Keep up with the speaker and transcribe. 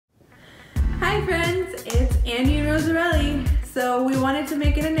Hi friends, it's Andy and Rosaareli. So we wanted to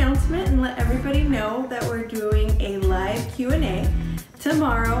make an announcement and let everybody know that we're doing a live Q&A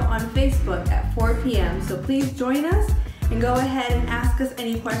tomorrow on Facebook at 4 p.m. So please join us and go ahead and ask us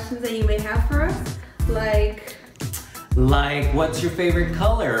any questions that you may have for us, like what's your favorite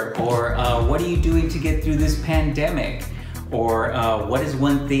color, or what are you doing to get through this pandemic, or what is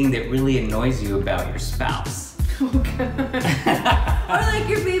one thing that really annoys you about your spouse? Oh God. Or like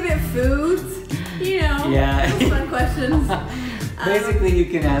your favorite foods, you know, Yeah. those fun questions. Basically, you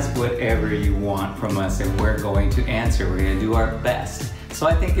can ask whatever you want from us and we're going to answer. We're going to do our best. So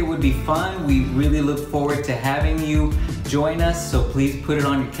I think it would be fun. We really look forward to having you join us. So please put it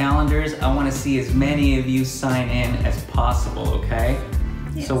on your calendars. I want to see as many of you sign in as possible, okay?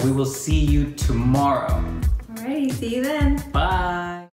 Yes. So we will see you tomorrow. Alrighty, see you then. Bye.